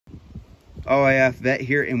OIF Vet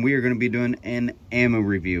here, and we are going to be doing an ammo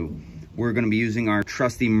review. We're going to be using our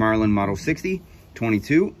trusty Marlin Model 60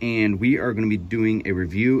 22, and we are going to be doing a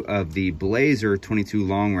review of the Blazer 22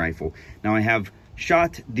 long rifle. Now, I have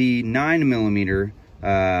shot the 9mm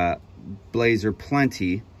Blazer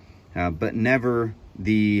plenty, but never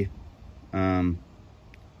the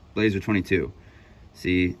Blazer 22.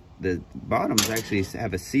 See, the bottoms actually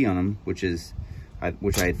have a C on them, which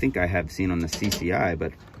I think I have seen on the CCI,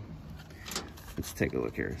 but let's take a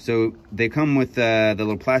look here. So they come with the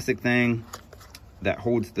little plastic thing that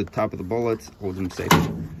holds the top of the bullets, holds them safe.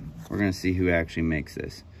 We're gonna see who actually makes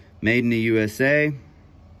this. Made in the USA.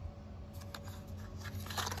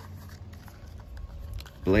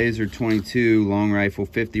 Blazer 22 long rifle,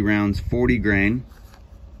 50 rounds, 40 grain.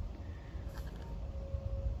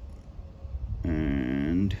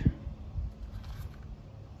 And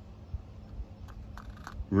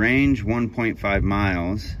range 1.5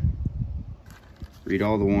 miles. Read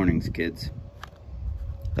all the warnings, kids.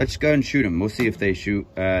 Let's go ahead and shoot them. We'll see if they shoot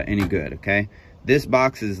any good, okay? This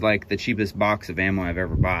box is like the cheapest box of ammo I've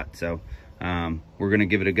ever bought, so we're gonna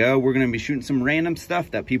give it a go. We're gonna be shooting some random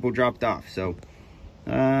stuff that people dropped off, so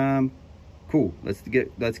cool. Let's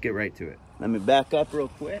get right to it. Let me back up real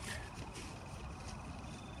quick.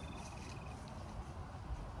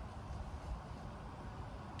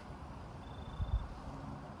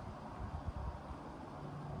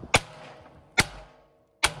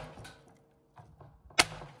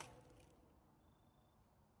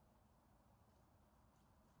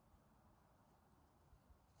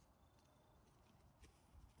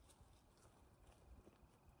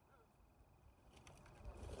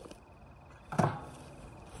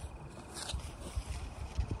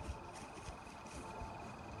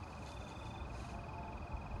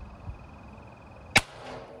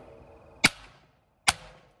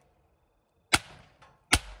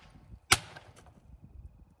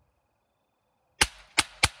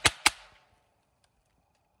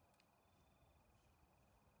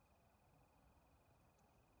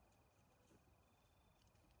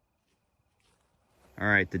 All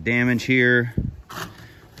right, the damage here,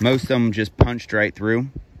 most of them just punched right through.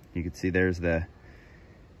 You can see there's the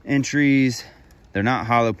entries. They're not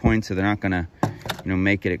hollow points, so they're not gonna,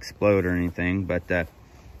 make it explode or anything, but they're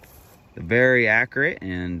very accurate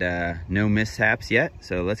and no mishaps yet.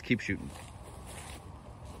 So let's keep shooting.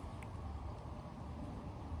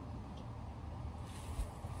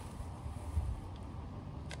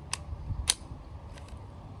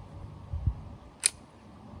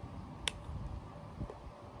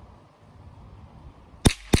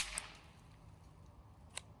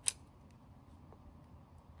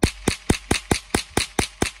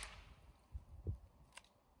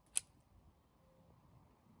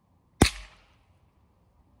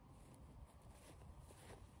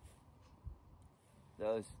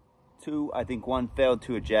 Those two, I think one failed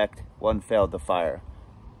to eject, one failed to fire.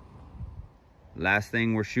 Last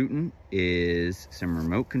thing we're shooting is some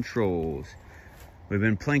remote controls. We've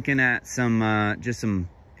been plinking at some, just some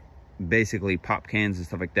basically pop cans and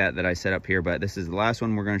stuff like that I set up here, but this is the last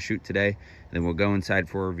one we're gonna shoot today, and then we'll go inside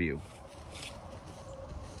for a review.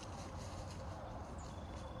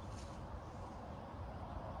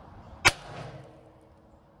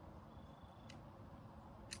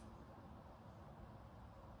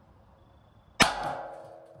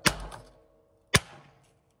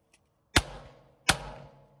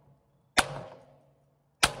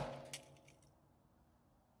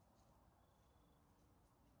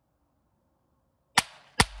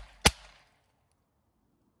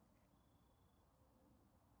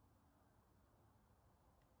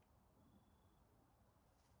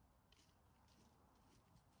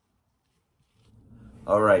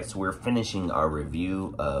 Alright, so we're finishing our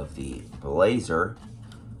review of the Blazer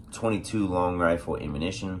 22 long rifle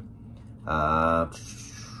ammunition.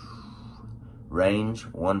 Range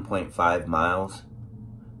 1.5 miles.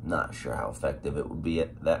 Not sure how effective it would be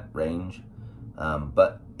at that range,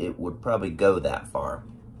 but it would probably go that far.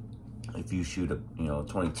 If you shoot a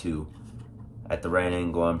 22 at the right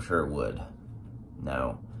angle, I'm sure it would.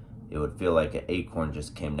 Now, it would feel like an acorn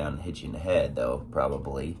just came down and hit you in the head, though,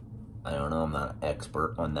 probably. I don't know, I'm not an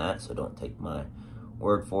expert on that, so don't take my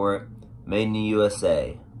word for it. Made in the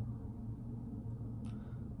USA.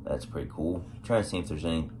 That's pretty cool. I'm trying to see if there's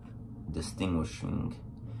any distinguishing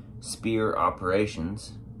spear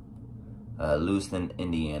operations. Lewiston,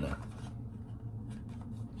 Indiana.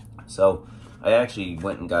 So, I actually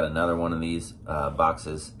went and got another one of these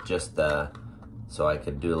boxes just so I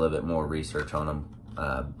could do a little bit more research on them.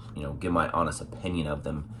 Give my honest opinion of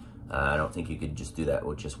them. I don't think you could just do that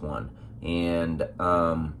with just one. And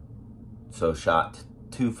so shot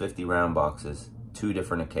two 50 round boxes, 2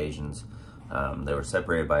 different occasions. They were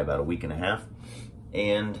separated by about a week and a half.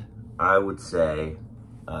 And I would say,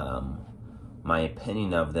 my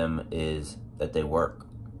opinion of them is that they work.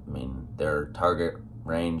 I mean, their target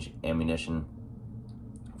range ammunition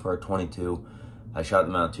for a 22. I shot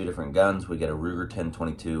them out of 2 different guns. We get a Ruger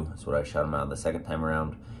 10/22. That's what I shot them out of the second time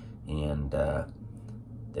around. And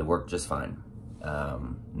they work just fine.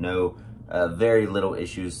 No, very little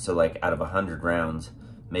issues. So like out of 100 rounds,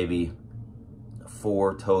 maybe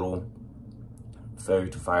 4 total failure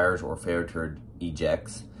to fires or failure to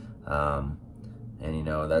ejects. And you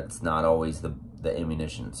know, that's not always the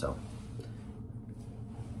ammunition. So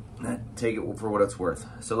take it for what it's worth.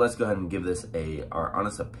 So let's go ahead and give this our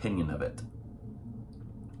honest opinion of it.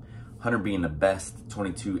 100 being the best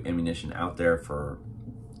 22 ammunition out there for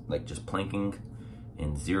like just planking,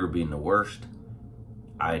 and 0 being the worst.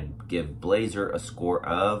 I'd give Blazer a score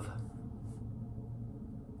of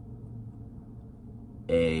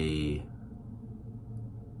a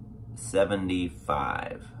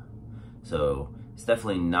 75. So it's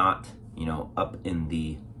definitely not, you know, up in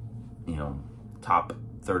the, you know, top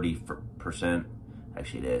 30%.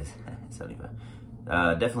 Actually, it is 75.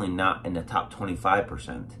 Definitely not in the top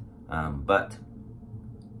 25%. But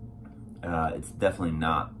it's definitely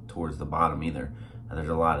not towards the bottom either. There's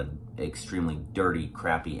a lot of extremely dirty,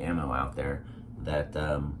 crappy ammo out there that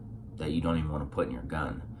that you don't even want to put in your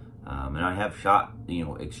gun. And I have shot, you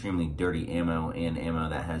know, extremely dirty ammo and ammo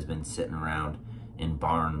that has been sitting around in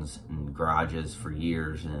barns and garages for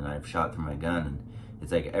years, and I've shot through my gun, and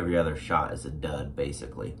it's like every other shot is a dud,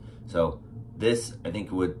 basically. So this, I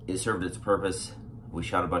think, it served its purpose. We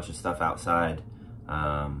shot a bunch of stuff outside,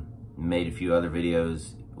 made a few other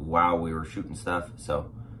videos while we were shooting stuff,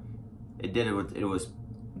 so it did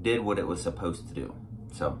what it was supposed to do.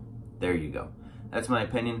 So there you go. That's my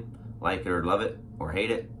opinion. Like it or love it or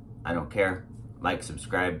hate it, I don't care. Like,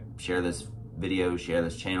 subscribe, share this video, share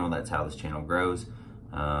this channel. That's how this channel grows.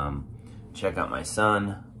 Check out my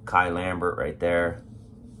son, Kai Lambert, right there.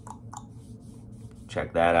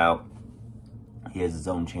 Check that out. He has his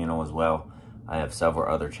own channel as well. I have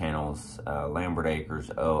several other channels. Lambert Acres.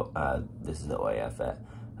 This is OAF at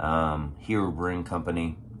Hero Brewing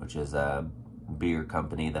Company, which is a beer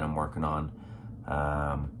company that I'm working on.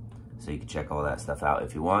 So you can check all that stuff out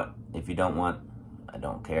if you want. If you don't want, I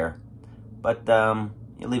don't care. But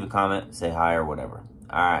you leave a comment, say hi or whatever.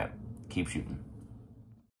 All right, keep shooting.